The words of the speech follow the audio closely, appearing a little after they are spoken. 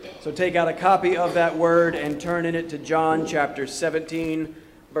So take out a copy of that word and turn in it to John chapter 17,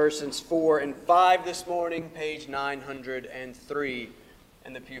 verses 4 and 5 this morning, page 903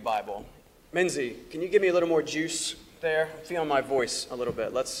 in the Pew Bible. Minzy, can you give me a little more juice there? I'm feeling my voice a little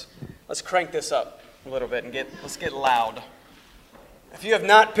bit. Let's crank this up a little bit and let's get loud. If you have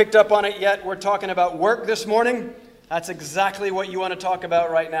not picked up on it yet, we're talking about work this morning. That's exactly what you want to talk about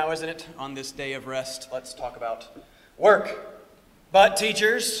right now, isn't it? On this day of rest, let's talk about work. But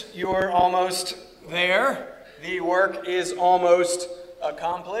teachers, you're almost there. The work is almost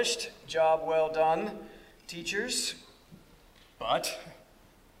accomplished. Job well done, teachers. But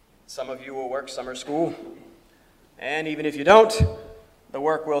some of you will work summer school. And even if you don't, the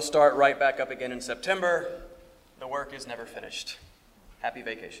work will start right back up again in September. The work is never finished. Happy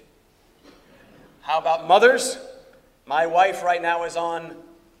vacation. How about mothers? My wife right now is on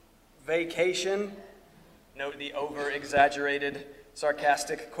vacation. Note the over-exaggerated,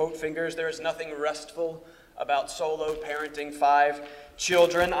 sarcastic quote fingers. There is nothing restful about solo parenting 5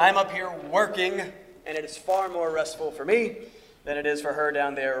 children. I'm up here working, and it is far more restful for me than it is for her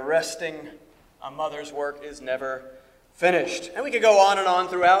down there resting. A mother's work is never finished. And we could go on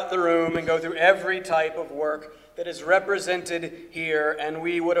throughout the room and go through every type of work that is represented here, and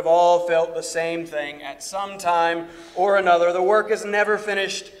we would have all felt the same thing at some time or another. The work is never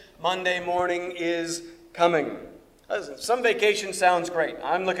finished. Monday morning is coming. Listen, some vacation sounds great.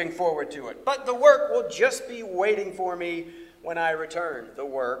 I'm looking forward to it. But the work will just be waiting for me when I return. The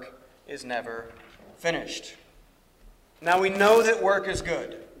work is never finished. Now we know that work is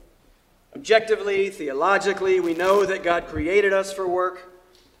good. Objectively, theologically, we know that God created us for work.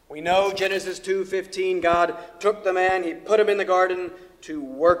 We know Genesis 2:15, God took the man, he put him in the garden to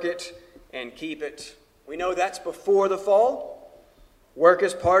work it and keep it. We know that's before the fall. Work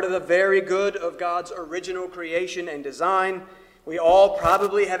is part of the very good of God's original creation and design. We all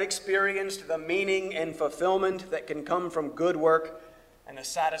probably have experienced the meaning and fulfillment that can come from good work and the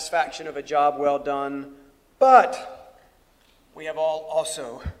satisfaction of a job well done. But we have all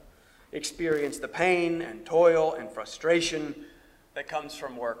also experienced the pain and toil and frustration that comes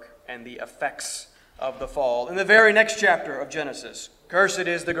from work and the effects of the fall. In the very next chapter of Genesis, cursed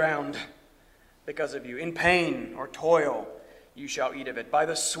is the ground because of you. In pain or toil, you shall eat of it. By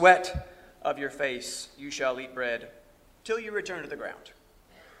the sweat of your face you shall eat bread till you return to the ground.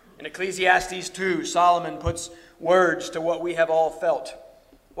 In Ecclesiastes 2, Solomon puts words to what we have all felt.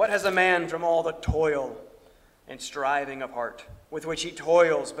 What has a man from all the toil and striving of heart with which he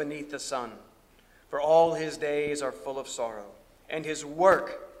toils beneath the sun? For all his days are full of sorrow, and his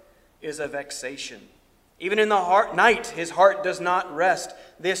work is a vexation. Even in the night his heart does not rest.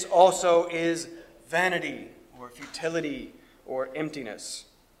 This also is vanity or futility or emptiness.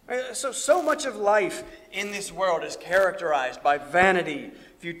 So much of life in this world is characterized by vanity,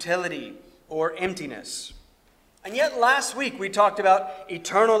 futility, or emptiness. And yet last week we talked about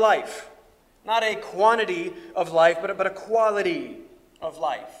eternal life. Not a quantity of life, but a quality of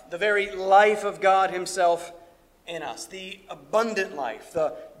life. The very life of God himself in us. The abundant life,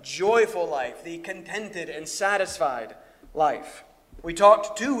 the joyful life, the contented and satisfied life. We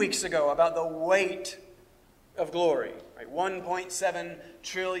talked 2 weeks ago about the weight of glory. 1.7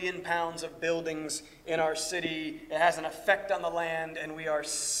 trillion pounds of buildings in our city. It has an effect on the land, and we are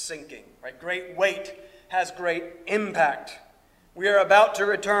sinking. Great weight has great impact. We are about to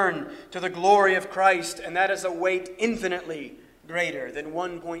return to the glory of Christ, and that is a weight infinitely greater than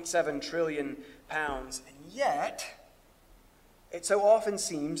 1.7 trillion pounds. And yet, it so often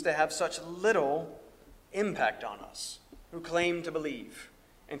seems to have such little impact on us who claim to believe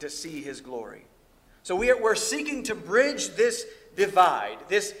and to see his glory. So we're seeking to bridge this divide,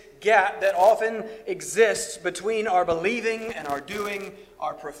 this gap that often exists between our believing and our doing,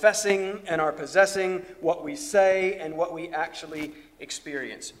 our professing and our possessing, what we say and what we actually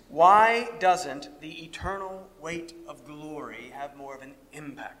experience. Why doesn't the eternal weight of glory have more of an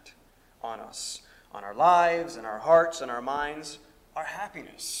impact on us, on our lives and our hearts and our minds, our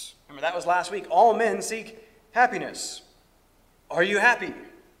happiness? Remember, that was last week. All men seek happiness. Are you happy?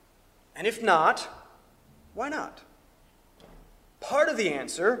 And if not, why not? Part of the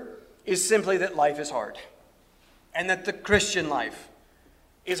answer is simply that life is hard, and that the Christian life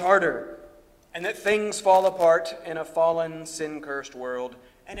is harder, and that things fall apart in a fallen, sin-cursed world,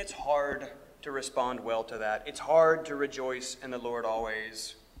 and it's hard to respond well to that. It's hard to rejoice in the Lord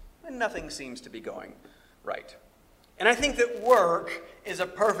always, and nothing seems to be going right. And I think that work is a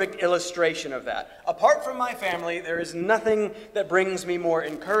perfect illustration of that. Apart from my family, there is nothing that brings me more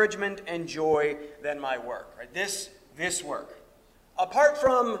encouragement and joy than my work. This work. Apart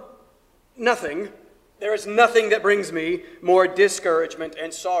from nothing, There is nothing that brings me more discouragement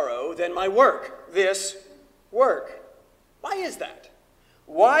and sorrow than my work, this work. Why is that?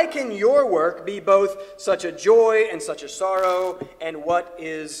 Why can your work be both such a joy and such a sorrow? And what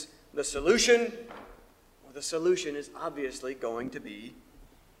is the solution? Well, the solution is obviously going to be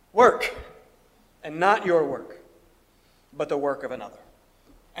work. And not your work, but the work of another.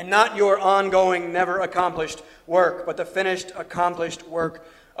 And not your ongoing, never accomplished work, but the finished, accomplished work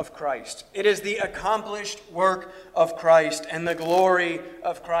of Christ. It is the accomplished work of Christ and the glory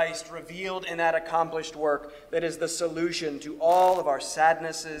of Christ revealed in that accomplished work that is the solution to all of our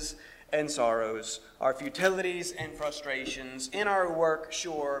sadnesses and sorrows, our futilities and frustrations in our work,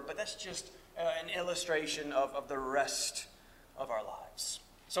 sure, but that's just an illustration of the rest of our lives.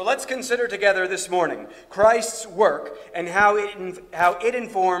 So let's consider together this morning Christ's work and how it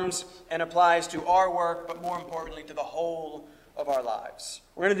informs and applies to our work, but more importantly to the whole of our lives.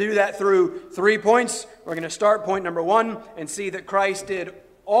 We're going to do that through 3 points. We're going to start point number 1 and see that Christ did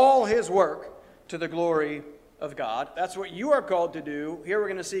all his work to the glory of God. That's what you are called to do. Here we're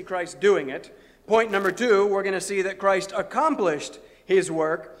going to see Christ doing it. Point number 2, we're going to see that Christ accomplished his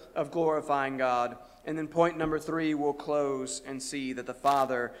work of glorifying God. And then point number 3, we'll close and see that the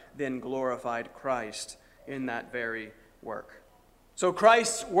Father then glorified Christ in that very work. So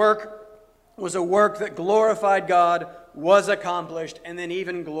Christ's work was a work that glorified God, was accomplished, and then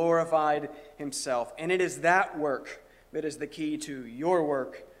even glorified himself. And it is that work that is the key to your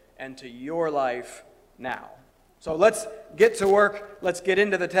work and to your life now. So let's get to work. Let's get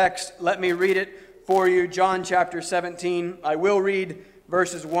into the text. Let me read it for you. John chapter 17. I will read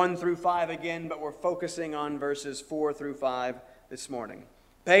verses 1 through 5 again, but we're focusing on verses 4 through 5 this morning.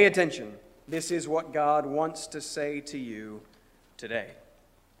 Pay attention. This is what God wants to say to you today.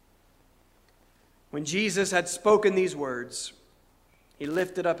 When Jesus had spoken these words, he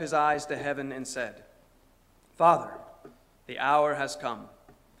lifted up his eyes to heaven and said, Father, the hour has come.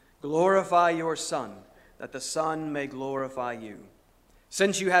 Glorify your Son, that the Son may glorify you.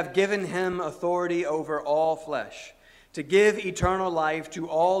 Since you have given him authority over all flesh, to give eternal life to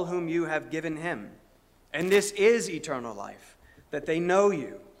all whom you have given him. And this is eternal life, that they know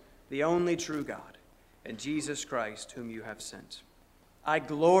you, the only true God, and Jesus Christ, whom you have sent. I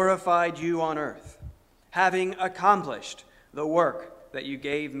glorified you on earth, having accomplished the work that you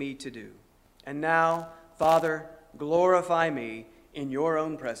gave me to do. And now, Father, glorify me in your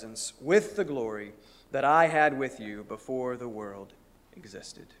own presence with the glory that I had with you before the world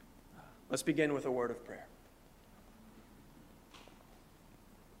existed. Let's begin with a word of prayer.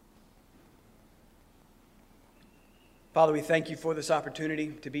 Father, we thank you for this opportunity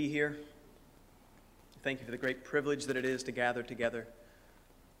to be here. Thank you for the great privilege that it is to gather together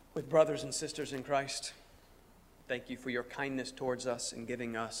with brothers and sisters in Christ. Thank you for your kindness towards us in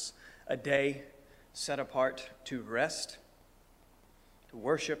giving us a day set apart to rest, to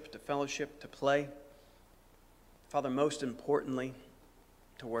worship, to fellowship, to play. Father, most importantly,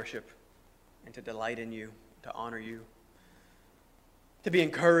 to worship and to delight in you, to honor you, to be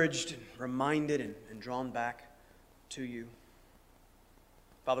encouraged and reminded and drawn back to you.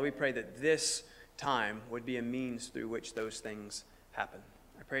 Father, we pray that this time would be a means through which those things happen.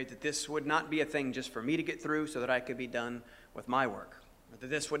 I pray that this would not be a thing just for me to get through so that I could be done with my work. Or that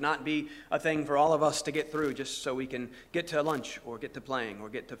this would not be a thing for all of us to get through just so we can get to lunch or get to playing or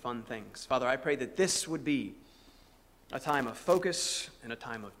get to fun things. Father, I pray that this would be a time of focus and a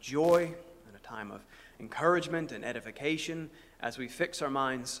time of joy and a time of encouragement and edification as we fix our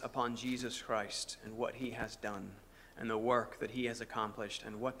minds upon Jesus Christ and what he has done and the work that he has accomplished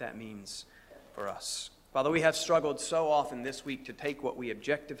and what that means for us. Father, we have struggled so often this week to take what we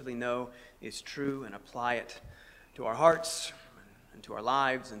objectively know is true and apply it to our hearts and to our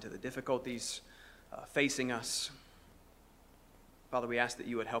lives and to the difficulties facing us. Father, we ask that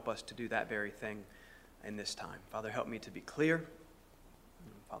you would help us to do that very thing in this time. Father, help me to be clear.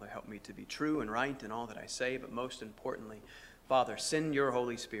 Father, help me to be true and right in all that I say, but most importantly, Father, send your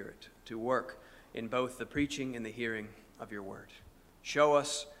Holy Spirit to work in both the preaching and the hearing of your word. Show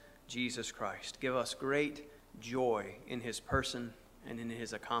us Jesus Christ. Give us great joy in his person and in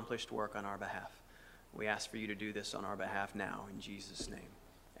his accomplished work on our behalf. We ask for you to do this on our behalf now, in Jesus' name.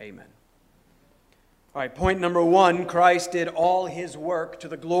 Amen. All right, point number 1, Christ did all his work to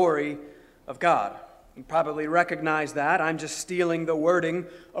the glory of God. You probably recognize that. I'm just stealing the wording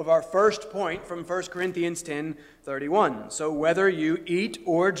of our first point from 1 Corinthians 10:31. So whether you eat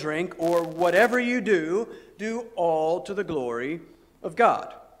or drink or whatever you do, do all to the glory of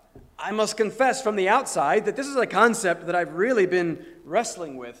God. I must confess from the outside that this is a concept that I've really been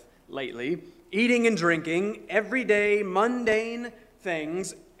wrestling with lately. Eating and drinking, everyday, mundane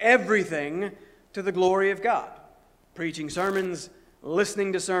things, everything to the glory of God. Preaching sermons,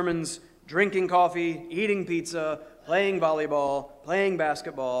 listening to sermons, drinking coffee, eating pizza, playing volleyball, playing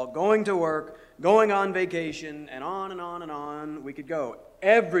basketball, going to work, going on vacation, and on and on and on we could go.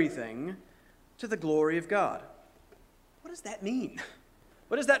 Everything to the glory of God. What does that mean?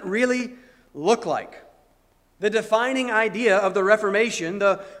 What does that really look like? The defining idea of the Reformation,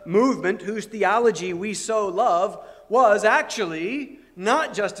 the movement whose theology we so love, was actually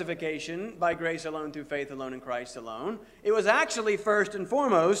not justification by grace alone, through faith alone, in Christ alone. It was actually first and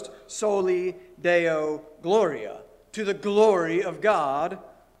foremost soli Deo Gloria, to the glory of God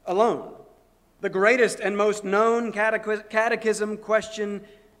alone. The greatest and most known catechism question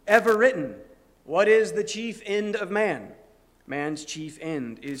ever written: what is the chief end of man? Man's chief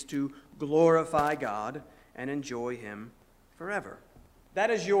end is to glorify God and enjoy Him forever. That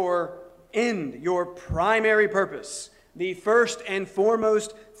is your end, your primary purpose, the first and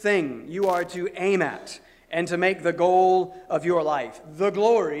foremost thing you are to aim at and to make the goal of your life, the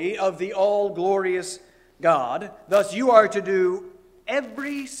glory of the all-glorious God. Thus, you are to do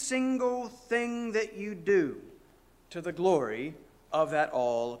every single thing that you do to the glory of that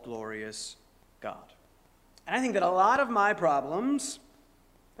all-glorious God. And I think that a lot of my problems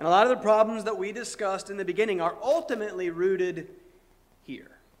and a lot of the problems that we discussed in the beginning are ultimately rooted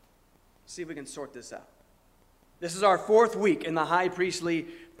here. Let's see if we can sort this out. This is our fourth week in the high priestly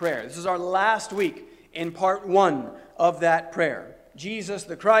prayer. This is our last week in part one of that prayer. Jesus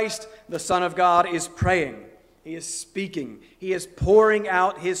the Christ, the Son of God, is praying. He is speaking. He is pouring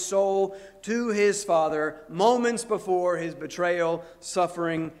out his soul to his Father moments before his betrayal,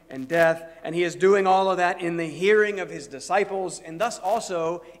 suffering, and death. And he is doing all of that in the hearing of his disciples, and thus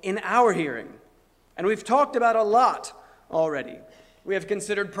also in our hearing. And we've talked about a lot already. We have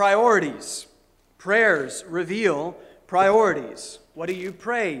considered priorities. Prayers reveal priorities. What do you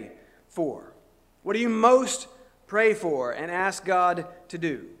pray for? What do you most pray for and ask God to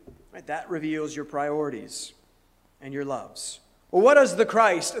do? Right, that reveals your priorities and your loves. Well, what does the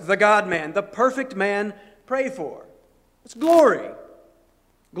Christ, the God-man, the perfect man, pray for? It's glory.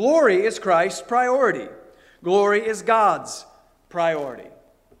 Glory is Christ's priority. Glory is God's priority.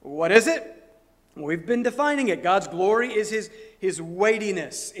 What is it? We've been defining it. God's glory is his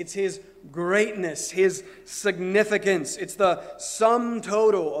weightiness. It's his greatness, his significance. It's the sum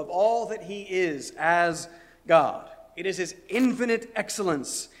total of all that he is as God. It is his infinite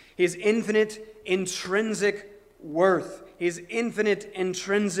excellence, his infinite intrinsic worth, his infinite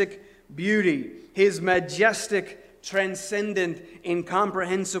intrinsic beauty, his majestic, transcendent,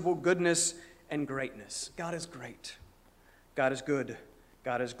 incomprehensible goodness and greatness. God is great. God is good.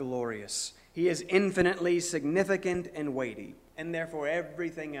 God is glorious. He is infinitely significant and weighty, and therefore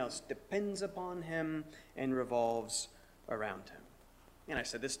everything else depends upon him and revolves around him. And I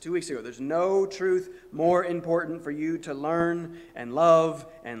said this 2 weeks ago. There's no truth more important for you to learn and love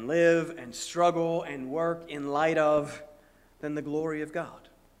and live and struggle and work in light of than the glory of God.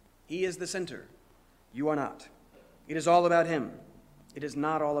 He is the center. You are not. It is all about him. It is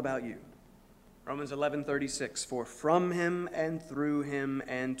not all about you. Romans 11:36, for from him and through him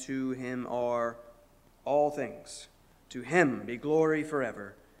and to him are all things. To him be glory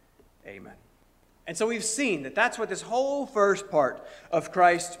forever. Amen. And so we've seen that that's what this whole first part of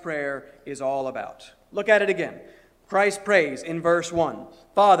Christ's prayer is all about. Look at it again. Christ prays in verse 1,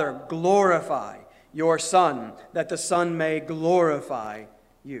 Father, glorify your Son, that the Son may glorify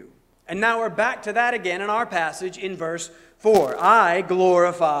you. And now we're back to that again in our passage in verse 4. I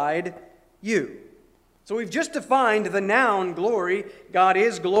glorified you. So we've just defined the noun glory. God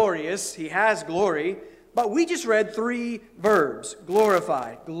is glorious. He has glory. But we just read three verbs: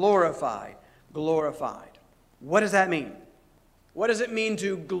 glorified, glorified, glorified. What does that mean? What does it mean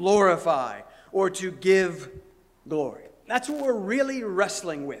to glorify or to give glory? That's what we're really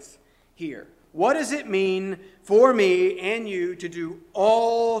wrestling with here. What does it mean for me and you to do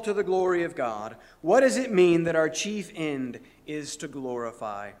all to the glory of God? What does it mean that our chief end is to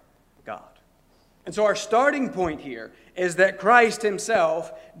glorify God? And so our starting point here is that Christ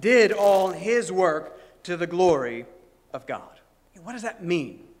himself did all his work to the glory of God. What does that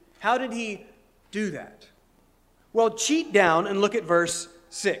mean? How did he do that? Well, cheat down and look at verse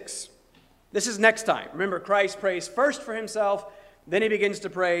 6. This is next time. Remember, Christ prays first for himself, then he begins to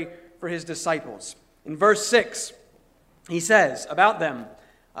pray for his disciples. In verse 6, he says about them,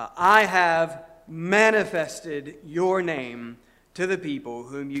 I have manifested your name to the people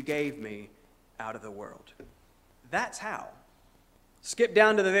whom you gave me out of the world. That's how. Skip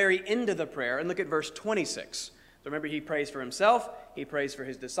down to the very end of the prayer and look at verse 26. So remember, he prays for himself, he prays for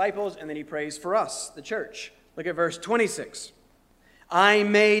his disciples, and then he prays for us, the church. Look at verse 26. I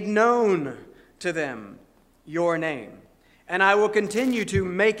made known to them your name, and I will continue to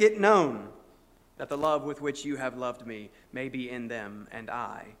make it known, that the love with which you have loved me may be in them and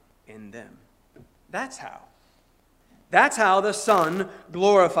I in them. That's how. That's how the Son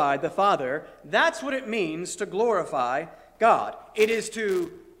glorified the Father. That's what it means to glorify God. It is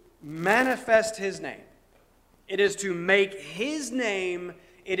to manifest his name. It is to make his name,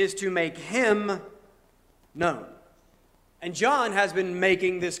 it is to make him known. And John has been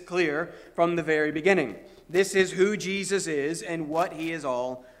making this clear from the very beginning. This is who Jesus is and what he is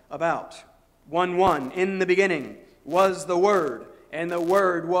all about. 1:1, in the beginning was the Word, and the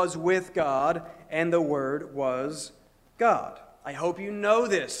Word was with God, and the Word was God. I hope you know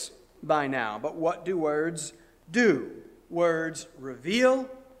this by now, but what do words do? Words reveal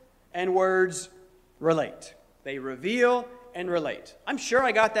and words relate. They reveal and relate. I'm sure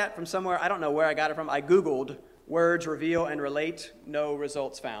I got that from somewhere. I don't know where I got it from. I Googled words reveal and relate. No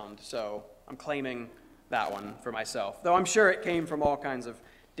results found. So I'm claiming that one for myself, though I'm sure it came from all kinds of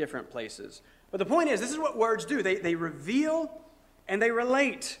different places. But the point is, this is what words do. They reveal and they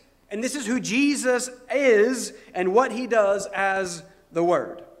relate. And this is who Jesus is and what he does as the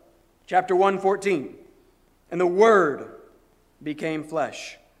Word. Chapter 1:14. And the Word became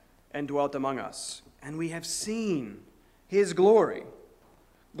flesh and dwelt among us, and we have seen his glory.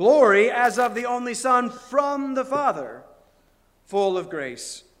 Glory as of the only Son from the Father, full of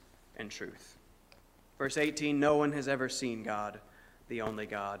grace and truth. Verse 18, no one has ever seen God, the only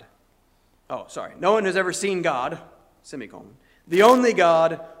God. No one has ever seen God, semicolon. The only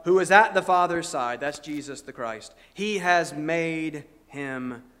God who is at the Father's side, that's Jesus the Christ. He has made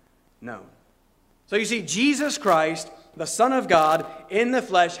him known. So you see, Jesus Christ, the Son of God in the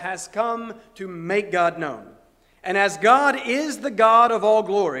flesh, has come to make God known. And as God is the God of all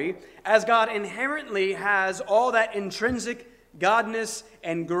glory, as God inherently has all that intrinsic godness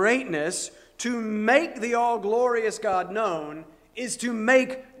and greatness, to make the all-glorious God known is to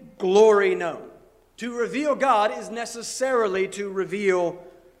make glory known. To reveal God is necessarily to reveal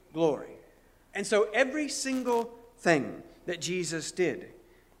glory. And so every single thing that Jesus did,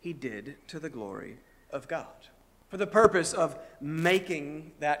 he did to the glory of God, for the purpose of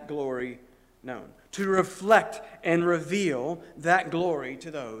making that glory known, to reflect and reveal that glory to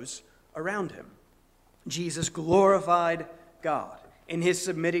those around him. Jesus glorified God in his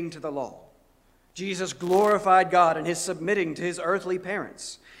submitting to the law. Jesus glorified God in his submitting to his earthly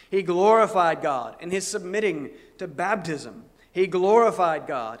parents. He glorified God in his submitting to baptism. He glorified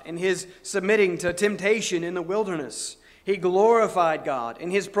God in his submitting to temptation in the wilderness. He glorified God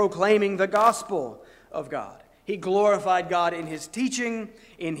in his proclaiming the gospel of God. He glorified God in his teaching,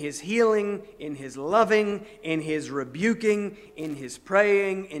 in his healing, in his loving, in his rebuking, in his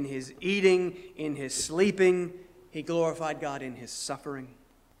praying, in his eating, in his sleeping. He glorified God in his suffering,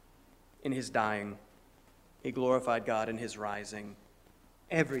 in his dying. He glorified God in his rising.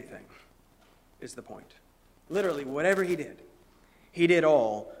 Everything is the point. Literally, whatever he did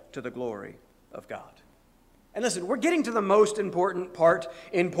all to the glory of God. And listen, we're getting to the most important part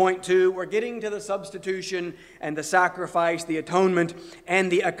in point 2. We're getting to the substitution and the sacrifice, the atonement, and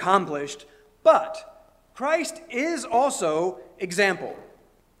the accomplished. But Christ is also example.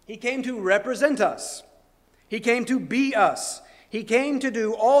 He came to represent us. He came to be us. He came to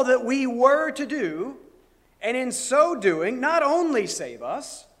do all that we were to do, and in so doing, not only save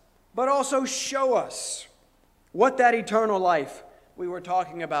us, but also show us what that eternal life we were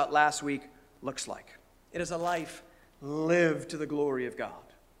talking about last week looks like. It is a life lived to the glory of God.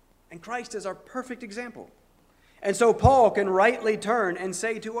 And Christ is our perfect example. And so Paul can rightly turn and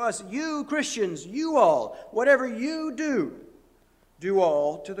say to us, you Christians, you all, whatever you do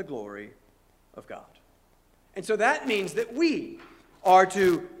all to the glory of God. And so that means that we are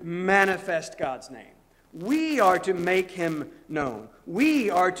to manifest God's name. We are to make him known. We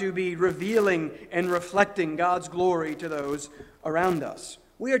are to be revealing and reflecting God's glory to those around us.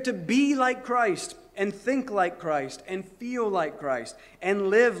 We are to be like Christ and think like Christ and feel like Christ and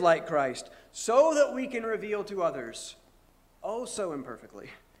live like Christ so that we can reveal to others, oh so imperfectly,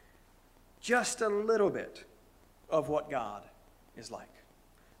 just a little bit of what God is like.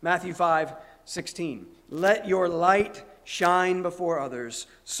 Matthew 5:16, let your light shine before others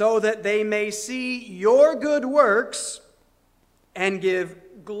so that they may see your good works and give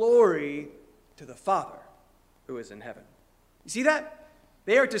glory to the Father who is in heaven. You see that?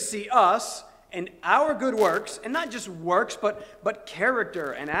 They are to see us and our good works, and not just works, but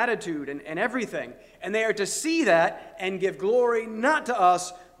character and attitude and everything. And they are to see that and give glory not to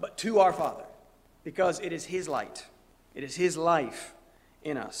us, but to our Father, because it is his light. It is his life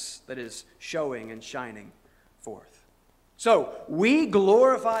in us that is showing and shining forth. So we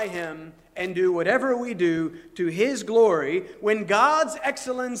glorify him and do whatever we do to His glory when God's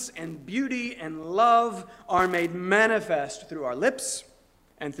excellence and beauty and love are made manifest through our lips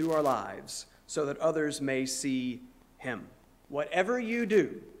and through our lives so that others may see Him. Whatever you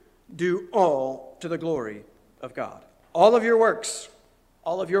do, do all to the glory of God. All of your works,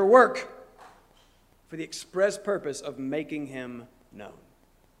 all of your work for the express purpose of making Him known.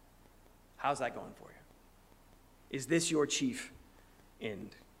 How's that going for you? Is this your chief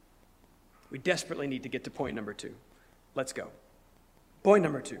end? We desperately need to get to point number 2. Let's go. Point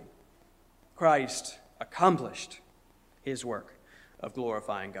number 2. Christ accomplished His work of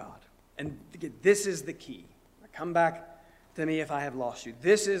glorifying God. And this is the key. Come back to me if I have lost you.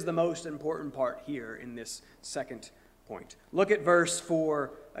 This is the most important part here in this second point. Look at verse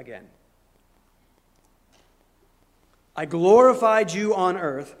 4 again. I glorified you on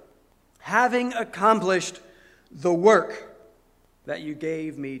earth, having accomplished the work that you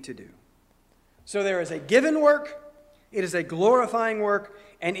gave me to do. So there is a given work, it is a glorifying work,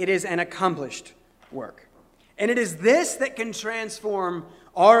 and it is an accomplished work. And it is this that can transform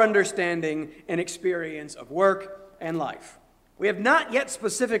our understanding and experience of work and life. We have not yet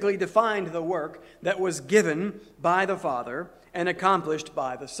specifically defined the work that was given by the Father and accomplished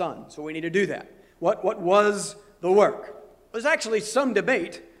by the Son. So we need to do that. What was the work? There's actually some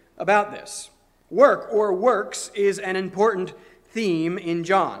debate about this. Work or works is an important theme in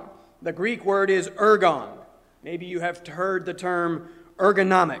John. The Greek word is ergon. Maybe you have heard the term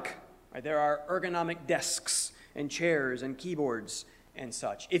ergonomic. Right? There are ergonomic desks and chairs and keyboards and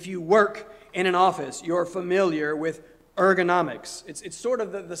such. If you work in an office, you're familiar with ergonomics. It's sort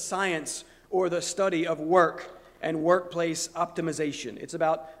of the science or the study of work and workplace optimization. It's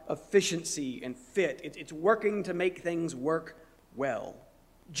about efficiency and fit. It's working to make things work well.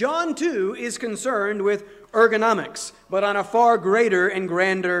 John, too, is concerned with ergonomics, but on a far greater and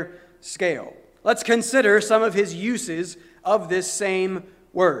grander scale. Let's consider some of his uses of this same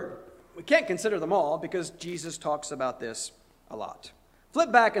word. We can't consider them all because Jesus talks about this a lot.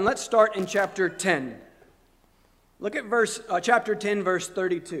 Flip back and let's start in chapter 10. Look at chapter 10, verse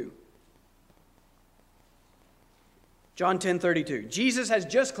 32. John 10:32. Jesus has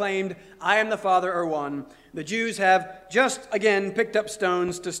just claimed, I am the Father are one. The Jews have just again picked up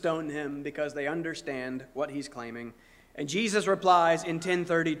stones to stone him because they understand what he's claiming. And Jesus replies in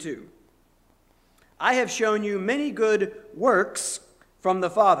 10:32, I have shown you many good works from the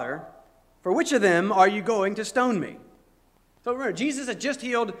Father. For which of them are you going to stone me? So remember, Jesus had just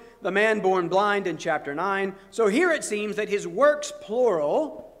healed the man born blind in chapter 9. So here it seems that his works,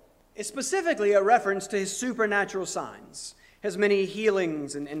 plural, is specifically a reference to his supernatural signs, his many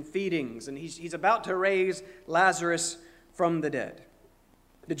healings and feedings, and he's about to raise Lazarus from the dead.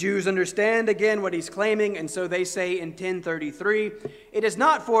 The Jews understand again what he's claiming, and so they say in 10:33, it is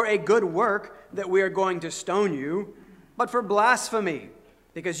not for a good work that we are going to stone you, but for blasphemy,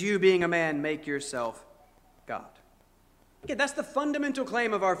 because you being a man make yourself God. Okay, that's the fundamental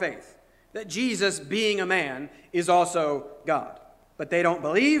claim of our faith, that Jesus being a man is also God. But they don't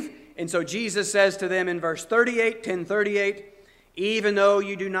believe, and so Jesus says to them in verse 38, 10:38, even though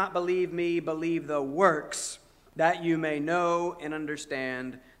you do not believe me, believe the works, that you may know and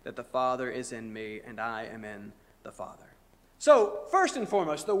understand that the Father is in me and I am in the Father. So, first and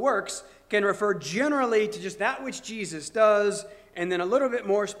foremost, the works can refer generally to just that which Jesus does, and then a little bit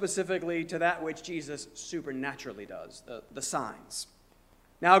more specifically to that which Jesus supernaturally does, the signs.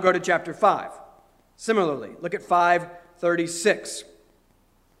 Now go to chapter 5. Similarly, look at 5:36.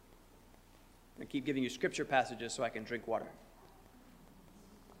 I keep giving you scripture passages so I can drink water.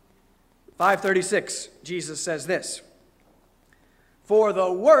 5:36, Jesus says this, for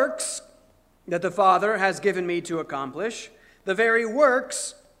the works that the Father has given me to accomplish, the very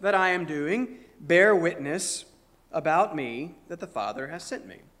works that I am doing, bear witness about me that the Father has sent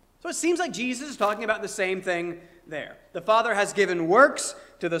me. So it seems like Jesus is talking about the same thing there. The Father has given works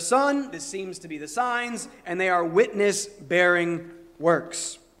to the Son. This seems to be the signs, and they are witness-bearing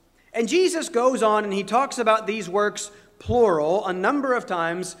works. And Jesus goes on and he talks about these works, plural, a number of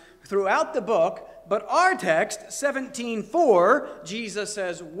times throughout the book, but our text, 17:4, Jesus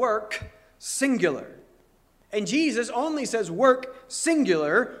says work, singular. And Jesus only says work,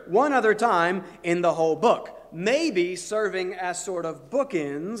 singular, one other time in the whole book, maybe serving as sort of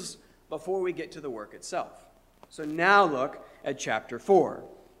bookends before we get to the work itself. So now look at chapter 4,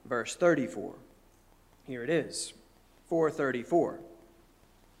 verse 34. Here it is, 4:34.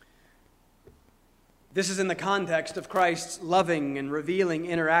 This is in the context of Christ's loving and revealing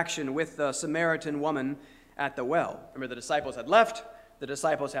interaction with the Samaritan woman at the well. Remember, the disciples had left. The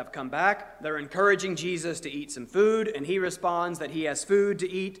disciples have come back. They're encouraging Jesus to eat some food, and he responds that he has food to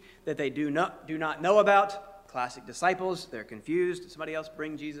eat that they do not know about. Classic disciples. They're confused. Did somebody else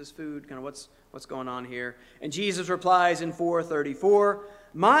bring Jesus food? Kind of what's going on here? And Jesus replies in 4:34,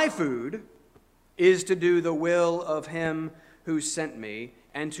 "My food is to do the will of him who sent me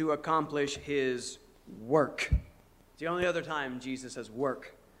and to accomplish his work." It's the only other time Jesus says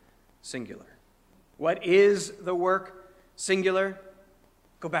work, singular. What is the work, singular?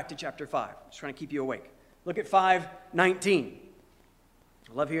 Go back to chapter 5. I'm just trying to keep you awake. Look at 5:19.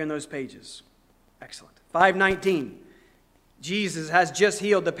 I love hearing those pages. Excellent. 5:19. Jesus has just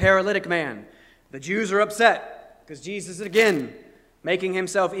healed the paralytic man. The Jews are upset because Jesus is again making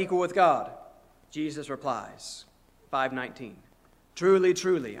himself equal with God. Jesus replies, 5:19, "Truly,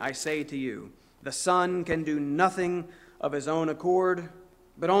 truly, I say to you, the Son can do nothing of his own accord,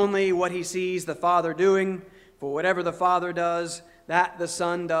 but only what he sees the Father doing. For whatever the Father does, that the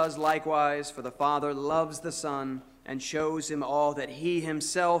Son does likewise. For the Father loves the Son and shows him all that he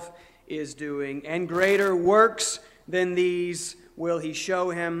himself is doing. And greater works than these will he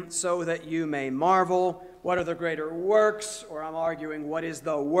show him, so that you may marvel." What are the greater works? Or I'm arguing, what is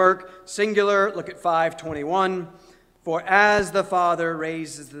the work? Singular. Look at 5:21. "For as the Father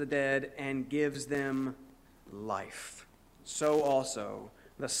raises the dead and gives them life, so also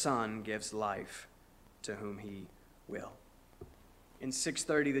the Son gives life to whom he will." In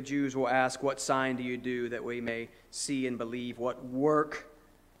 6:30, the Jews will ask, "What sign do you do that we may see and believe? What work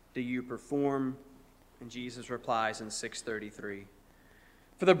do you perform?" And Jesus replies in 6:33,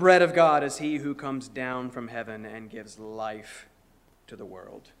 "For the bread of God is he who comes down from heaven and gives life to the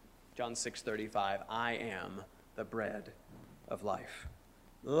world." John 6:35, "I am the bread of life."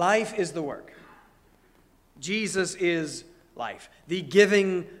 Life is the work. Jesus is life. The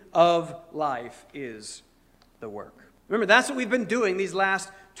giving of life is the work. Remember, that's what we've been doing these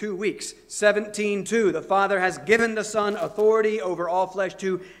last 2 weeks. 17:2, the Father has given the Son authority over all flesh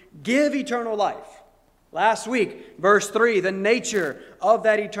to give eternal life. Last week, verse 3, the nature of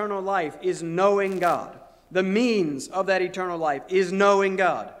that eternal life is knowing God. The means of that eternal life is knowing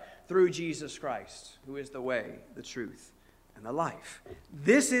God through Jesus Christ, who is the way, the truth, and the life.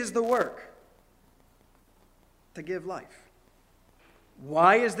 This is the work, to give life.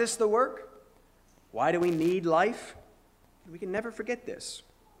 Why is this the work? Why do we need life? We can never forget this.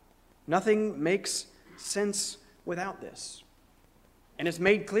 Nothing makes sense without this. And it's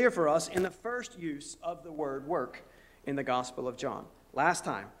made clear for us in the first use of the word work in the Gospel of John. Last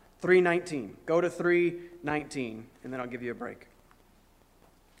time, 3:19. Go to 3:19, and then I'll give you a break.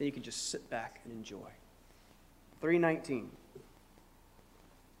 Then you can just sit back and enjoy. 3:19.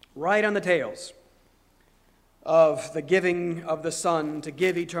 Right on the tails of the giving of the Son to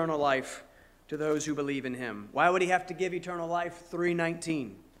give eternal life to those who believe in him. Why would he have to give eternal life?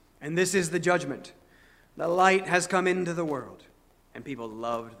 3:19. And this is the judgment. The light has come into the world, and people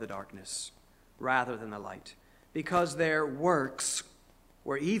loved the darkness rather than the light, because their works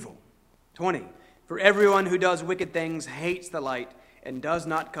were evil. 20. For everyone who does wicked things hates the light and does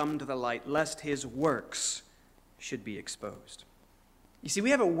not come to the light, lest his works should be exposed. You see, we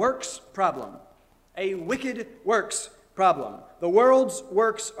have a works problem, a wicked works problem. The world's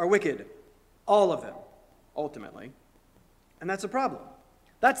works are wicked, all of them, ultimately. And that's a problem.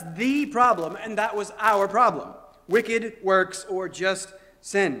 That's the problem, and that was our problem. Wicked works or just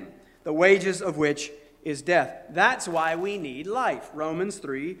sin, the wages of which is death. That's why we need life. Romans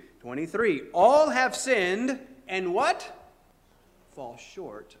 3:23. All have sinned and what? Fall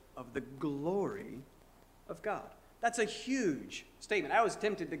short of the glory of God. That's a huge statement. I was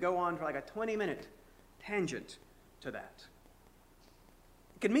tempted to go on for like a 20-minute tangent to that.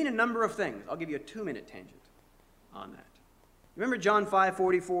 It can mean a number of things. I'll give you a 2-minute tangent on that. Remember John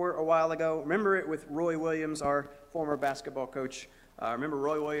 5:44 a while ago? Remember it with Roy Williams, our former basketball coach. Remember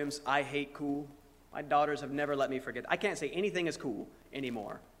Roy Williams, I hate cool. My daughters have never let me forget. I can't say anything is cool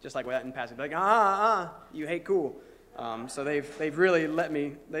anymore. Just like that in passing. Like, you hate cool. So they've really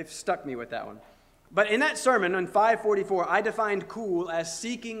they've stuck me with that one. But in that sermon on 5:44, I defined cool as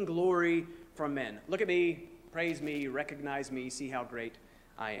seeking glory from men. Look at me, praise me, recognize me, see how great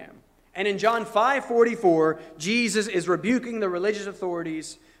I am. And in John 5:44, Jesus is rebuking the religious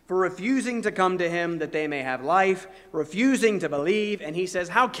authorities for refusing to come to him that they may have life, refusing to believe. And he says,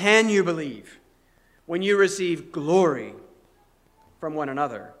 how can you believe when you receive glory from one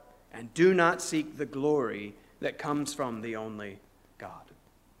another and do not seek the glory that comes from the only God?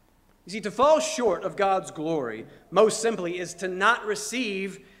 You see, to fall short of God's glory, most simply, is to not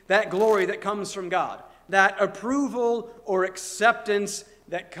receive that glory that comes from God, that approval or acceptance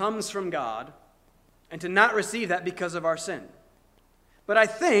that comes from God, and to not receive that because of our sin. But I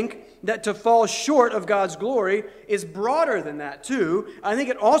think that to fall short of God's glory is broader than that too. I think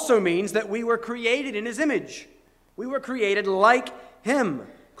it also means that we were created in His image. We were created like Him,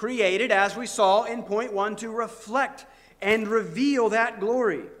 created, as we saw in point 1, to reflect and reveal that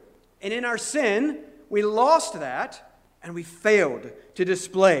glory. And in our sin, we lost that, and we failed to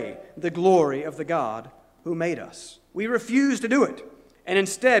display the glory of the God who made us. We refused to do it, and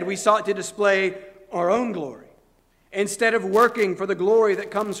instead we sought to display our own glory. Instead of working for the glory that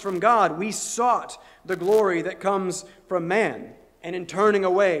comes from God, we sought the glory that comes from man. And in turning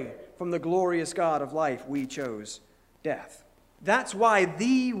away from the glorious God of life, we chose death. That's why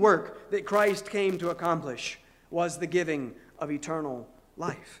the work that Christ came to accomplish was the giving of eternal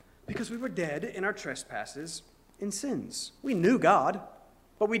life. Because we were dead in our trespasses and sins. We knew God,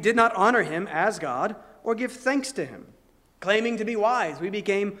 but we did not honor Him as God or give thanks to Him. Claiming to be wise, we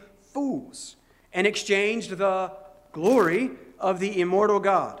became fools and exchanged the glory of the immortal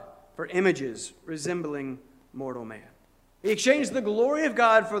God for images resembling mortal man. We exchanged the glory of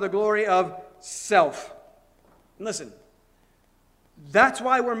God for the glory of self. And listen, that's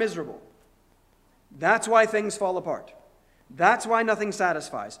why we're miserable. That's why things fall apart. That's why nothing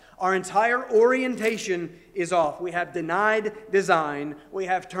satisfies. Our entire orientation is off. We have denied design. We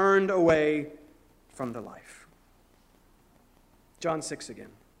have turned away from the life. John 6 again.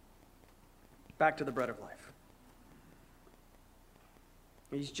 Back to the bread of life.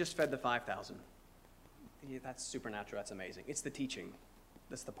 He's just fed the 5,000. That's supernatural. That's amazing. It's the teaching.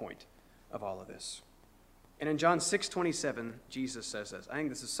 That's the point of all of this. And in John 6:27, Jesus says this. I think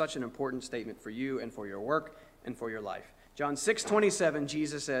this is such an important statement for you and for your work and for your life. John 6:27,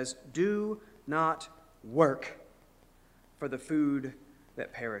 Jesus says, "Do not work for the food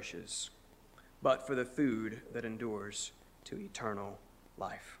that perishes, but for the food that endures to eternal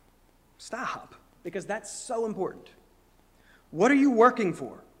life." Stop, because that's so important. What are you working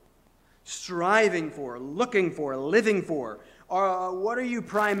for? Striving for, looking for, living for? Or what are you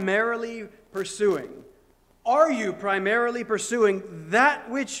primarily pursuing? Are you primarily pursuing that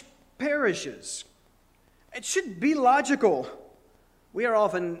which perishes? It should be logical. We are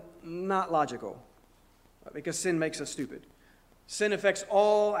often not logical because sin makes us stupid. Sin affects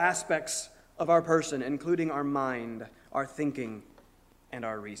all aspects of our person, including our mind, our thinking, and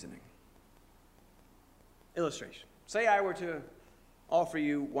our reasoning. Illustration. Say I were to offer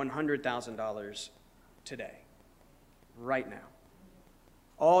you $100,000 today, right now.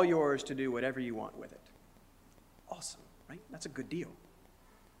 All yours to do whatever you want with it. Awesome, right? That's a good deal.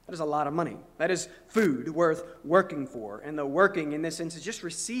 That is a lot of money. That is food worth working for. And the working in this sense is just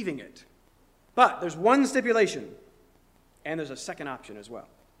receiving it. But there's one stipulation, and there's a second option as well.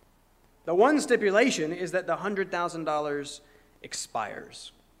 The one stipulation is that the $100,000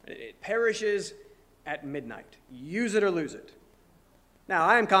 expires. It perishes at midnight. Use it or lose it. Now,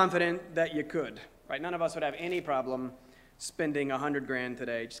 I am confident that you could, right? None of us would have any problem spending $100,000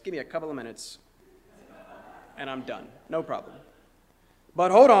 today. Just give me a couple of minutes, and I'm done. No problem.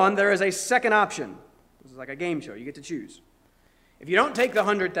 But hold on, there is a second option. This is like a game show. You get to choose. If you don't take the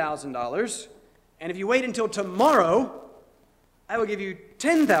 $100,000, and if you wait until tomorrow, I will give you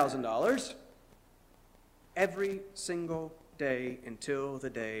 $10,000 every single day until the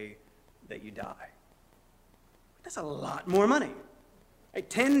day that you die. That's a lot more money.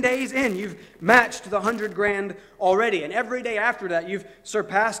 10 days in, you've matched the $100,000 already, and every day after that, you've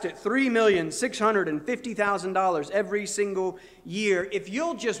surpassed it, $3,650,000 every single year. If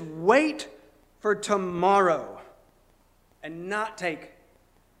you'll just wait for tomorrow and not take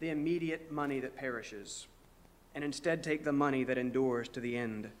the immediate money that perishes, and instead take the money that endures to the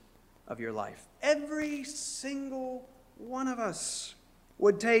end of your life, every single one of us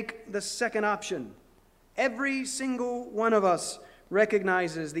would take the second option. Every single one of us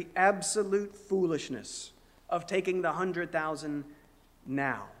recognizes the absolute foolishness of taking the $100,000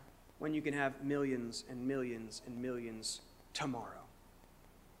 now when you can have millions and millions and millions tomorrow.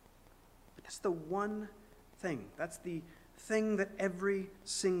 But that's the one thing. That's the thing that every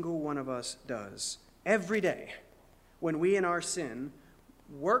single one of us does every day when we in our sin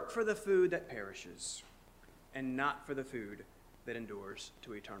work for the food that perishes and not for the food that endures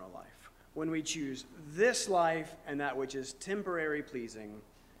to eternal life. When we choose this life and that which is temporary pleasing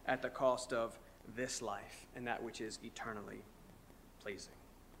at the cost of this life and that which is eternally pleasing.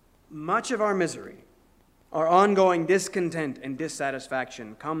 Much of our misery, our ongoing discontent and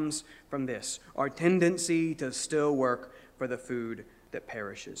dissatisfaction comes from this, our tendency to still work for the food that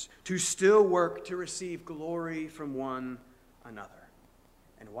perishes, to still work to receive glory from one another.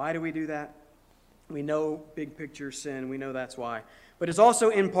 And why do we do that? We know big picture sin. We know that's why. But it's also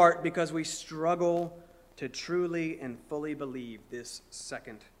in part because we struggle to truly and fully believe this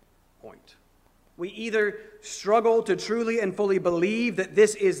second point. We either struggle to truly and fully believe that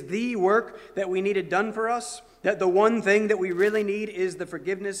this is the work that we needed done for us, that the one thing that we really need is the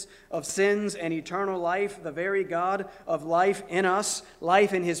forgiveness of sins and eternal life, the very God of life in us,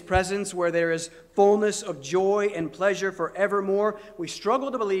 life in his presence where there is fullness of joy and pleasure forevermore. We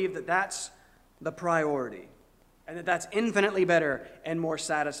struggle to believe that that's the priority and that that's infinitely better and more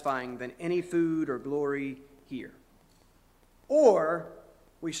satisfying than any food or glory here. Or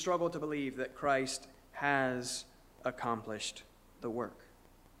we struggle to believe that Christ has accomplished the work.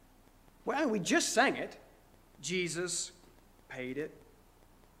 Well, we just sang it. Jesus paid it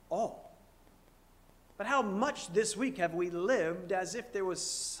all. But how much this week have we lived as if there was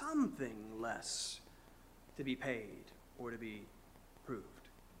something less to be paid or to be proved?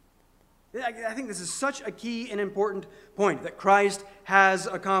 I think this is such a key and important point, that Christ has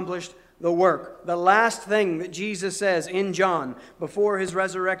accomplished the work. The last thing that Jesus says in John before his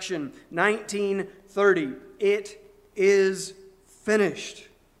resurrection, 19:30, it is finished.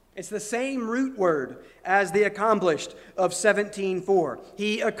 It's the same root word as the accomplished of 17:4.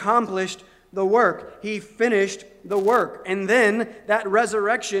 He accomplished the work. He finished the work. And then that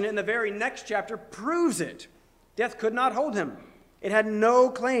resurrection in the very next chapter proves it. Death could not hold him. It had no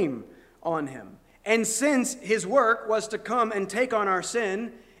claim on him. And since his work was to come and take on our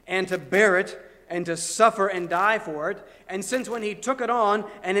sin and to bear it and to suffer and die for it, and since when he took it on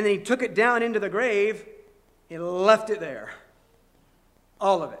and then he took it down into the grave, he left it there.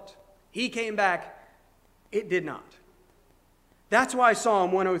 All of it. He came back. It did not. That's why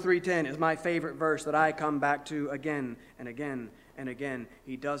Psalm 103:10 is my favorite verse that I come back to again and again and again.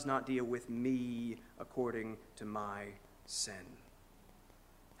 He does not deal with me according to my sin.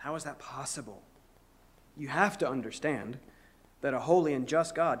 How is that possible? You have to understand that a holy and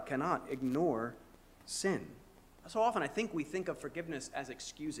just God cannot ignore sin. So often I think we think of forgiveness as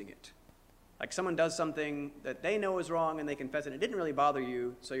excusing it. Like someone does something that they know is wrong and they confess it. It didn't really bother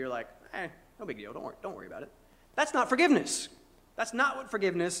you, so you're like, no big deal. Don't worry about it. That's not forgiveness. That's not what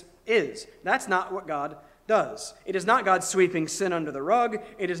forgiveness is. That's not what God does. It is not God sweeping sin under the rug.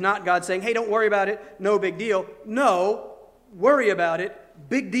 It is not God saying, hey, don't worry about it. No big deal. No, worry about it.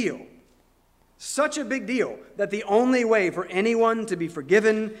 Big deal. Such a big deal that the only way for anyone to be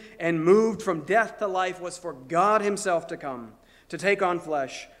forgiven and moved from death to life was for God himself to come, to take on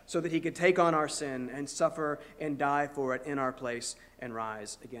flesh, so that he could take on our sin and suffer and die for it in our place and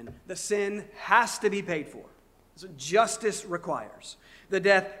rise again. The sin has to be paid for. That's what justice requires. The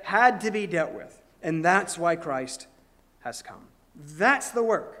death had to be dealt with, and that's why Christ has come. That's the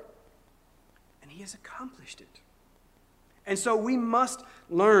work, and he has accomplished it. And so we must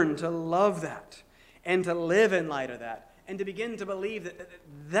learn to love that and to live in light of that and to begin to believe that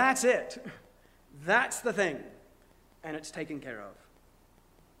that's it. That's the thing, and it's taken care of.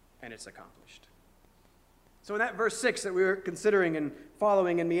 And it's accomplished. So in that verse 6 that we were considering and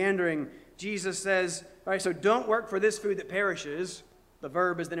following and meandering, Jesus says, all right, so don't work for this food that perishes. The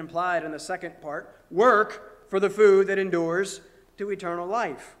verb is then implied in the second part. Work for the food that endures to eternal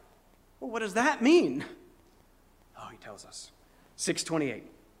life. Well, what does that mean? Oh, he tells us. 6:28.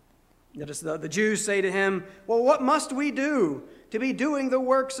 Notice the Jews say to him, well, what must we do to be doing the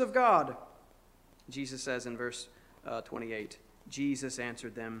works of God? Jesus says in verse 28, Jesus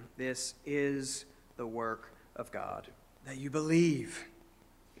answered them, this is the work of God, that you believe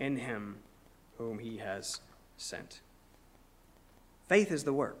in him whom he has sent. Faith is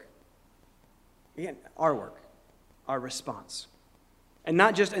the work. Again, our work, our response. And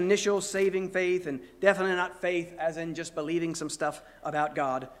not just initial saving faith, and definitely not faith as in just believing some stuff about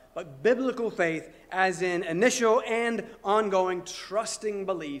God, but biblical faith as in initial and ongoing trusting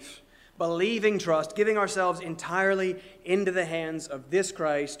belief, believing trust, giving ourselves entirely into the hands of this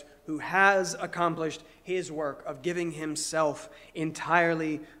Christ who has accomplished his work of giving himself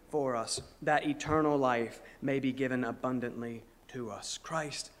entirely for us, that eternal life may be given abundantly to us.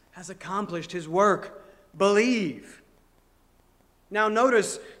 Christ has accomplished his work. Believe. Now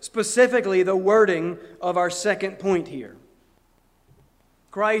notice specifically the wording of our second point here.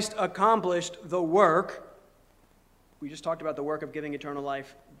 Christ accomplished the work. We just talked about the work of giving eternal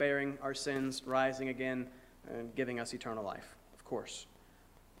life, bearing our sins, rising again, and giving us eternal life, of course.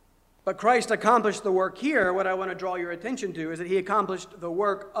 But Christ accomplished the work here. What I want to draw your attention to is that he accomplished the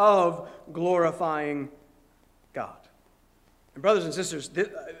work of glorifying God. And brothers and sisters,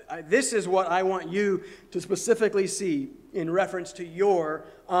 this is what I want you to specifically see in reference to your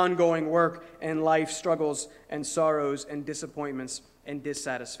ongoing work and life struggles and sorrows and disappointments and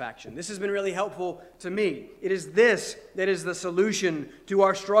dissatisfaction. This has been really helpful to me. It is this that is the solution to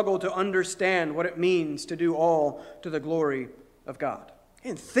our struggle to understand what it means to do all to the glory of God.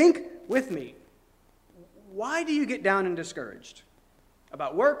 And think with me, why do you get down and discouraged?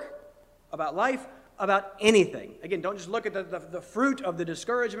 About work, about life, about anything. Again, don't just look at the fruit of the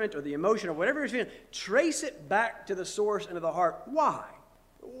discouragement or the emotion or whatever you're feeling. Trace it back to the source and to the heart. Why?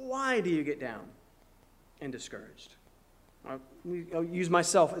 Why do you get down and discouraged? I'll use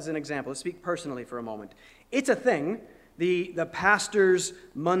myself as an example. Let's speak personally for a moment. It's a thing, the pastor's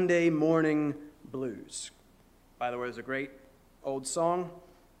Monday morning blues. By the way, there's a great old song,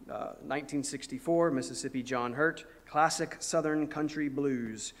 1964, Mississippi John Hurt, classic Southern country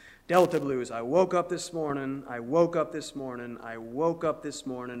blues. Delta blues. I woke up this morning, I woke up this morning, I woke up this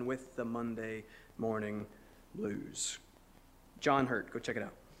morning with the Monday morning blues. John Hurt, go check it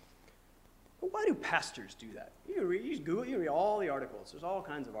out. But why do pastors do that? You just Google, you read all the articles. There's all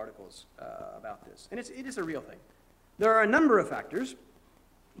kinds of articles about this. And it is a real thing. There are a number of factors,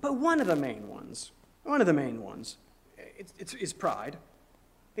 but one of the main ones is pride.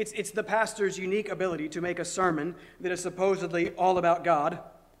 It's the pastor's unique ability to make a sermon that is supposedly all about God,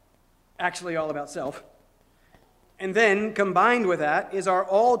 actually all about self. And then, combined with that, is our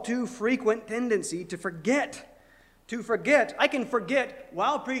all too frequent tendency to forget. I can forget,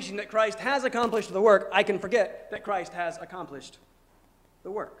 while preaching that Christ has accomplished the work, I can forget that Christ has accomplished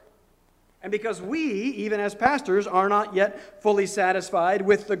the work. And because we, even as pastors, are not yet fully satisfied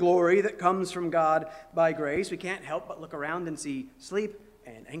with the glory that comes from God by grace, we can't help but look around and see sleep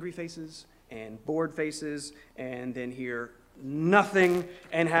and angry faces and bored faces and then hear nothing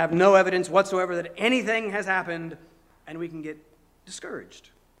and have no evidence whatsoever that anything has happened, and we can get discouraged.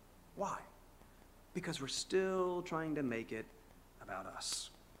 Why? Because we're still trying to make it about us.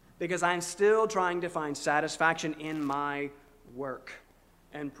 Because I'm still trying to find satisfaction in my work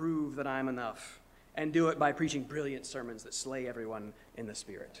and prove that I'm enough, and do it by preaching brilliant sermons that slay everyone in the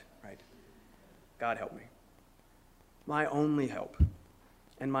spirit, right? God help me. My only help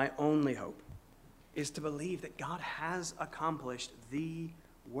and my only hope is to believe that God has accomplished the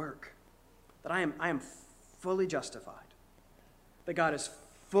work, that I am fully justified, that God is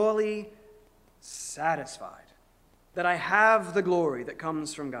fully satisfied, that I have the glory that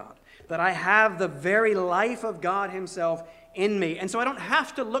comes from God, that I have the very life of God himself in me. And so I don't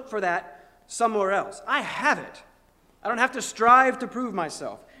have to look for that somewhere else. I have it. I don't have to strive to prove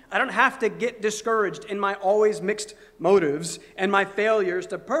myself. I don't have to get discouraged in my always mixed motives and my failures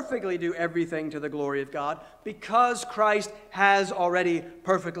to perfectly do everything to the glory of God, because Christ has already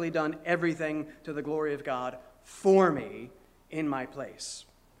perfectly done everything to the glory of God for me in my place.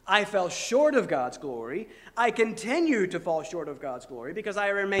 I fell short of God's glory. I continue to fall short of God's glory because I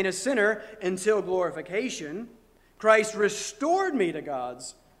remain a sinner until glorification. Christ restored me to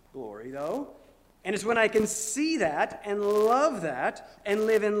God's glory, though. And it's when I can see that and love that and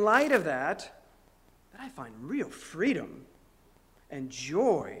live in light of that I find real freedom and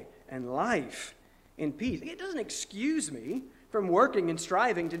joy and life and peace. It doesn't excuse me from working and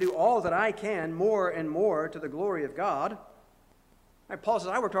striving to do all that I can more and more to the glory of God. Paul says,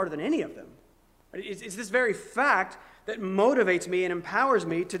 I worked harder than any of them. It's this very fact that motivates me and empowers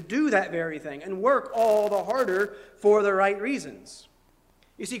me to do that very thing and work all the harder for the right reasons.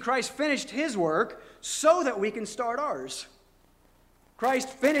 You see, Christ finished his work so that we can start ours.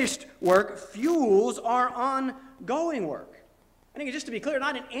 Christ's finished work fuels our ongoing work. I think, just to be clear,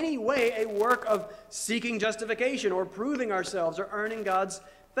 not in any way a work of seeking justification or proving ourselves or earning God's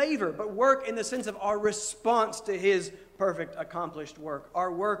favor, but work in the sense of our response to his perfect, accomplished work,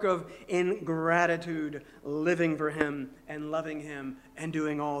 our work of ingratitude, living for him and loving him and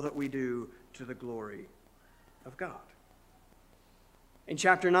doing all that we do to the glory of God. In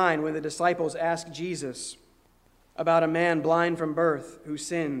chapter 9, when the disciples asked Jesus about a man blind from birth who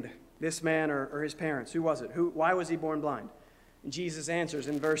sinned, this man or his parents, who was it? Why was he born blind? And Jesus answers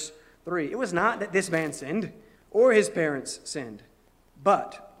in verse 3, it was not that this man sinned or his parents sinned,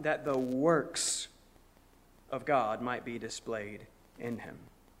 but that the works of God might be displayed in him.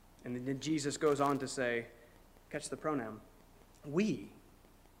 And then Jesus goes on to say, catch the pronoun, we,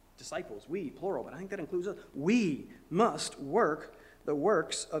 disciples, we, plural, but I think that includes us, we must work the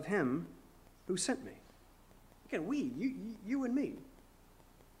works of him who sent me. Again, we, you and me.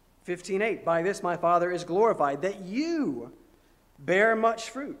 15:8, by this my Father is glorified, that you bear much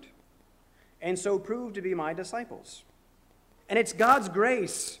fruit, and so prove to be my disciples. And it's God's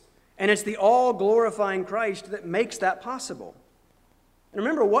grace, and it's the all-glorifying Christ that makes that possible. And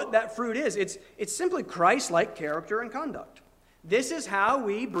remember what that fruit is. It's simply Christ-like character and conduct. This is how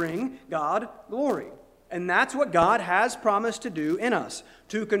we bring God glory. And that's what God has promised to do in us,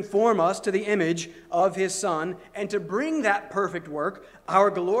 to conform us to the image of his Son, and to bring that perfect work, our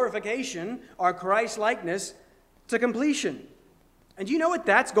glorification, our Christ-likeness, to completion. And do you know what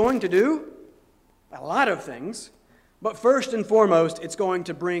that's going to do? A lot of things. But first and foremost, it's going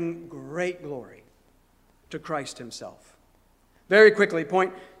to bring great glory to Christ himself. Very quickly,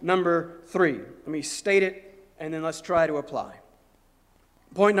 point number 3. Let me state it, and then let's try to apply.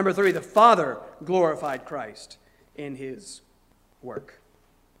 Point number 3, the Father glorified Christ in his work.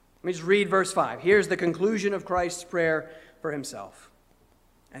 Let me just read verse 5. Here's the conclusion of Christ's prayer for himself.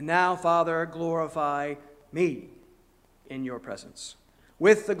 And now, Father, glorify me in your presence,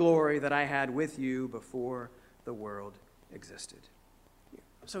 with the glory that I had with you before the world existed.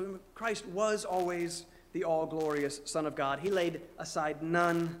 So Christ was always the all-glorious Son of God. He laid aside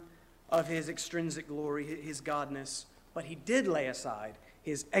none of his extrinsic glory, his godness, but he did lay aside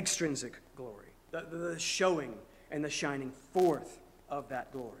his extrinsic glory, the showing and the shining forth of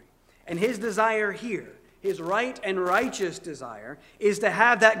that glory. And his desire here, his right and righteous desire, is to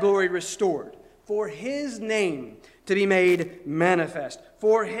have that glory restored, for his name to be made manifest,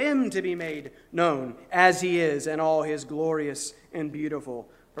 for him to be made known as he is in all his glorious and beautiful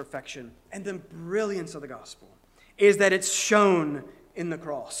perfection. And the brilliance of the gospel is that it's shown in the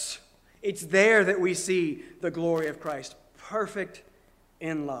cross. It's there that we see the glory of Christ, perfect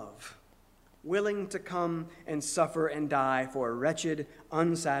in love, willing to come and suffer and die for wretched,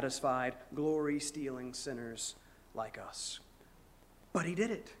 unsatisfied, glory-stealing sinners like us. But he did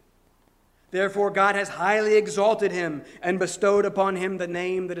it. Therefore, God has highly exalted him and bestowed upon him the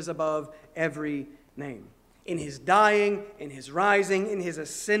name that is above every name. In his dying, in his rising, in his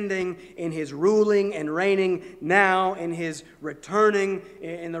ascending, in his ruling and reigning, now in his returning,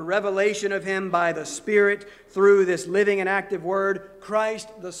 in the revelation of him by the Spirit through this living and active word, Christ,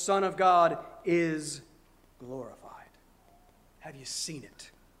 the Son of God, is glorified. Have you seen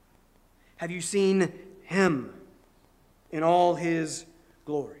it? Have you seen him in all his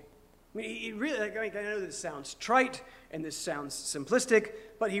glory? I mean, I know this sounds trite and this sounds simplistic,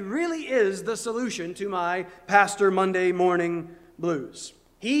 but he really is the solution to my Pastor Monday morning blues.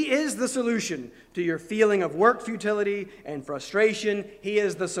 He is the solution to your feeling of work futility and frustration. He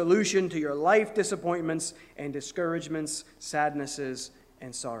is the solution to your life disappointments and discouragements, sadnesses,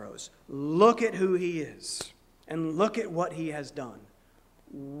 and sorrows. Look at who he is and look at what he has done.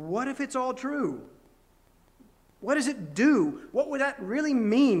 What if it's all true? What does it do? What would that really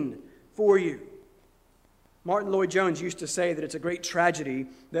mean for you? Martin Lloyd-Jones used to say that it's a great tragedy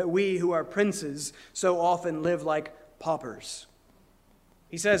that we who are princes so often live like paupers.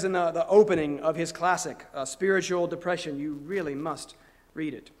 He says in the opening of his classic, Spiritual Depression, you really must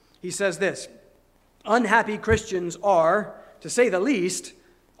read it. He says this: unhappy Christians are, to say the least,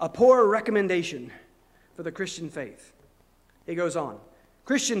 a poor recommendation for the Christian faith. He goes on,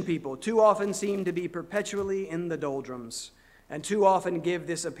 Christian people too often seem to be perpetually in the doldrums, and too often give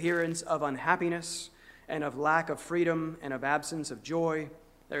this appearance of unhappiness and of lack of freedom and of absence of joy.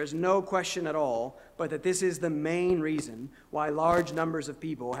 There is no question at all but that this is the main reason why large numbers of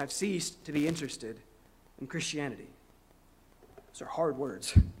people have ceased to be interested in Christianity. Those are hard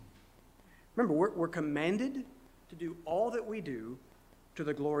words. Remember, we're commanded to do all that we do to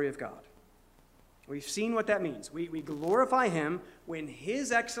the glory of God. We've seen what that means. We glorify him when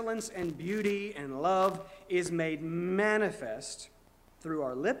his excellence and beauty and love is made manifest through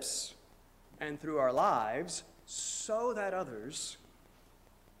our lips and through our lives so that others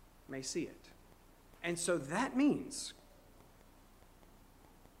may see it. And so that means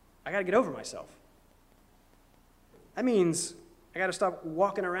I got to get over myself. That means I got to stop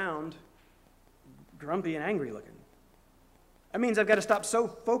walking around grumpy and angry looking. That means I've got to stop so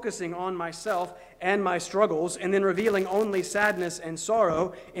focusing on myself and my struggles and then revealing only sadness and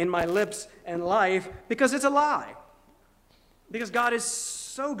sorrow in my lips and life, because it's a lie. Because God is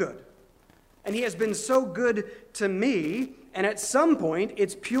so good. And he has been so good to me, and at some point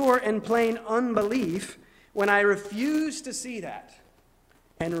it's pure and plain unbelief when I refuse to see that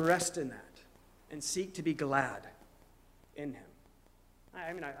and rest in that and seek to be glad in him.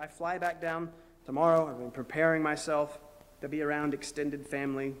 I fly back down tomorrow. I've been preparing myself to be around extended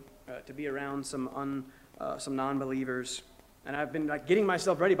family, to be around some non-believers. And I've been getting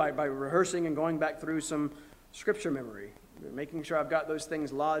myself ready by rehearsing and going back through some scripture memory, making sure I've got those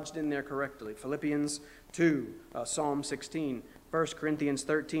things lodged in there correctly. Philippians 2, Psalm 16, 1 Corinthians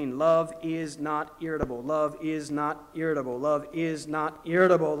 13. Love is not irritable. Love is not irritable. Love is not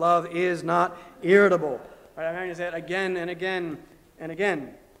irritable. Love is not irritable. Right, I'm having to say it again and again and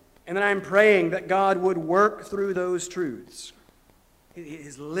again. And then I'm praying that God would work through those truths,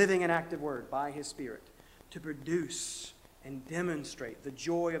 his living and active word by his Spirit, to produce and demonstrate the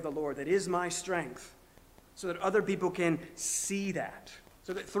joy of the Lord that is my strength, so that other people can see that,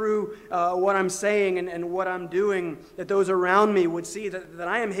 so that through what I'm saying and what I'm doing, that those around me would see that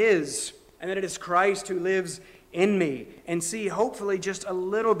I am His, and that it is Christ who lives in me, and see hopefully just a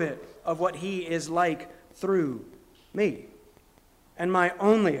little bit of what He is like through me. And my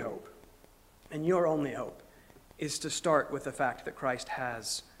only hope, and your only hope, is to start with the fact that Christ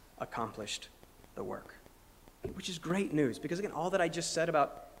has accomplished the work. Which is great news, because again, all that I just said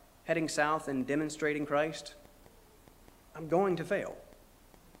about heading south and demonstrating Christ, I'm going to fail.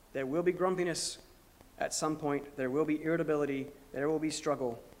 There will be grumpiness at some point. There will be irritability. There will be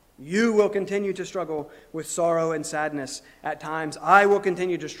struggle. You will continue to struggle with sorrow and sadness at times. I will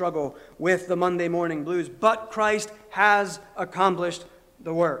continue to struggle with the Monday morning blues. But Christ has accomplished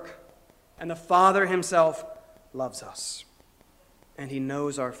the work. And the Father Himself loves us. And He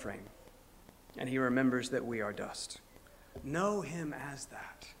knows our frame. And He remembers that we are dust. Know Him as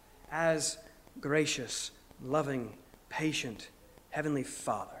that. As gracious, loving, patient, Heavenly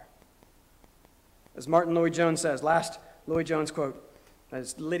Father. As Martin Lloyd-Jones says, last Lloyd-Jones quote,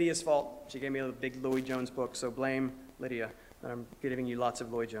 it's Lydia's fault. She gave me a big Lloyd-Jones book, so blame Lydia. I'm giving you lots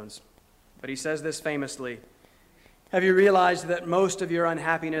of Lloyd-Jones. But he says this famously, have you realized that most of your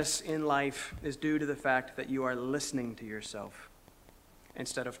unhappiness in life is due to the fact that you are listening to yourself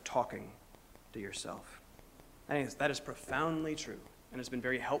instead of talking to yourself? I think that is profoundly true, and it's been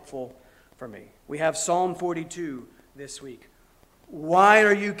very helpful for me. We have Psalm 42 this week. Why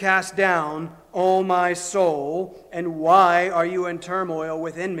are you cast down, O my soul, and why are you in turmoil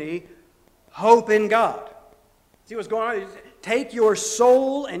within me? Hope in God. See what's going on? Take your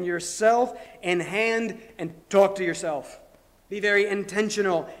soul and yourself in hand and talk to yourself. Be very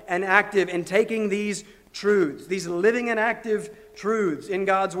intentional and active in taking these truths, these living and active truths in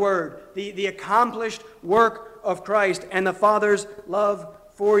God's Word, the accomplished work of Christ and the Father's love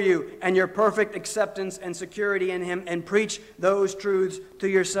for you and your perfect acceptance and security in Him, and preach those truths to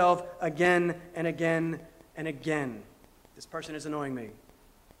yourself again and again and again. This person is annoying me.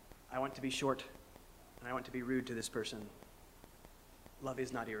 I want to be short and I want to be rude to this person. Love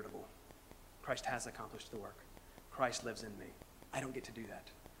is not irritable. Christ has accomplished the work. Christ lives in me. I don't get to do that.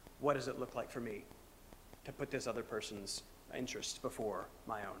 What does it look like for me to put this other person's interests before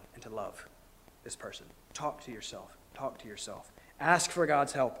my own and to love this person? Talk to yourself. Talk to yourself. Ask for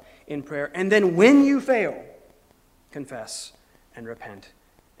God's help in prayer. And then when you fail, confess and repent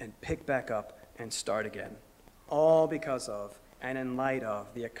and pick back up and start again. All because of and in light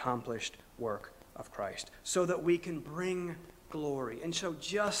of the accomplished work of Christ, so that we can bring glory and show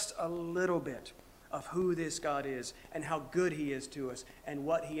just a little bit of who this God is and how good He is to us and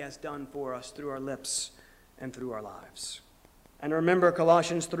what He has done for us through our lips and through our lives. And remember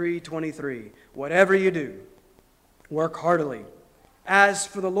Colossians 3:23, whatever you do, work heartily, as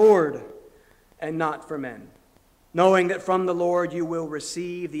for the Lord and not for men, knowing that from the Lord you will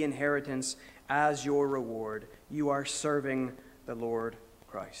receive the inheritance as your reward. You are serving the Lord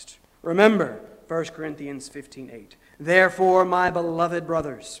Christ. Remember 1 Corinthians 15:8. Therefore, my beloved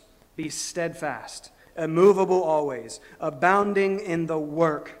brothers, be steadfast, immovable always, abounding in the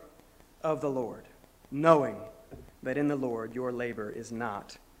work of the Lord, knowing that in the Lord your labor is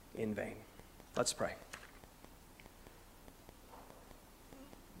not in vain. Let's pray.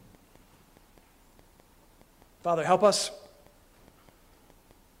 Father, help us.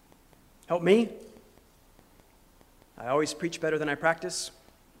 Help me. I always preach better than I practice.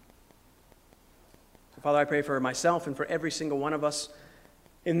 So, Father, I pray for myself and for every single one of us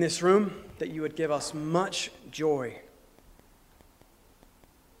in this room that you would give us much joy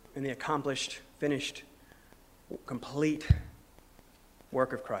in the accomplished, finished, complete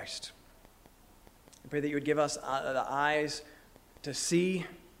work of Christ. I pray that you would give us the eyes to see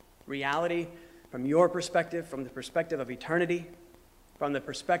reality from your perspective, from the perspective of eternity, from the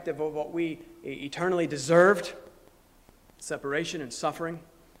perspective of what we eternally deserved, separation and suffering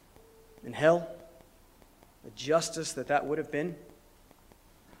and hell, the justice that would have been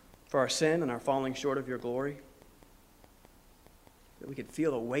for our sin and our falling short of your glory, that we could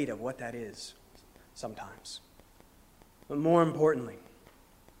feel the weight of what that is sometimes. But more importantly,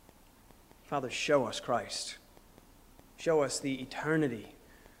 Father, show us Christ. Show us the eternity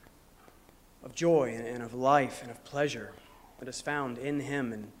of joy and of life and of pleasure that is found in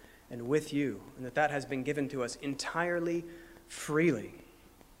Him and with you, and that has been given to us entirely freely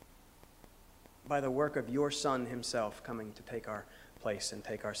by the work of your Son Himself coming to take our place and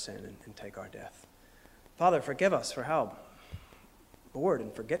take our sin and take our death. Father, forgive us for how bored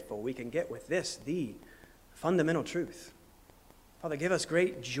and forgetful we can get with this, the fundamental truth. Father, give us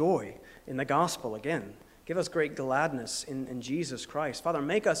great joy in the gospel again. Give us great gladness in Jesus Christ. Father,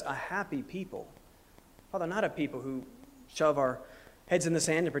 make us a happy people. Father, not a people who shove our heads in the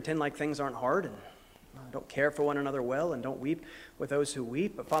sand and pretend like things aren't hard and don't care for one another well and don't weep with those who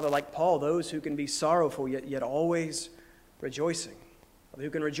weep. But Father, like Paul, those who can be sorrowful yet always rejoicing. Father, who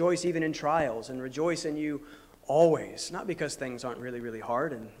can rejoice even in trials and rejoice in you always. Not because things aren't really, really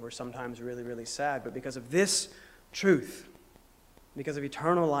hard and we're sometimes really, really sad, but because of this truth, because of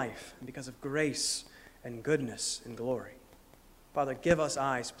eternal life, and because of grace and goodness and glory. Father, give us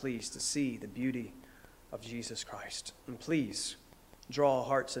eyes, please, to see the beauty of Jesus Christ. And please draw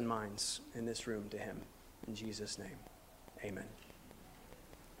hearts and minds in this room to him. In Jesus' name, amen.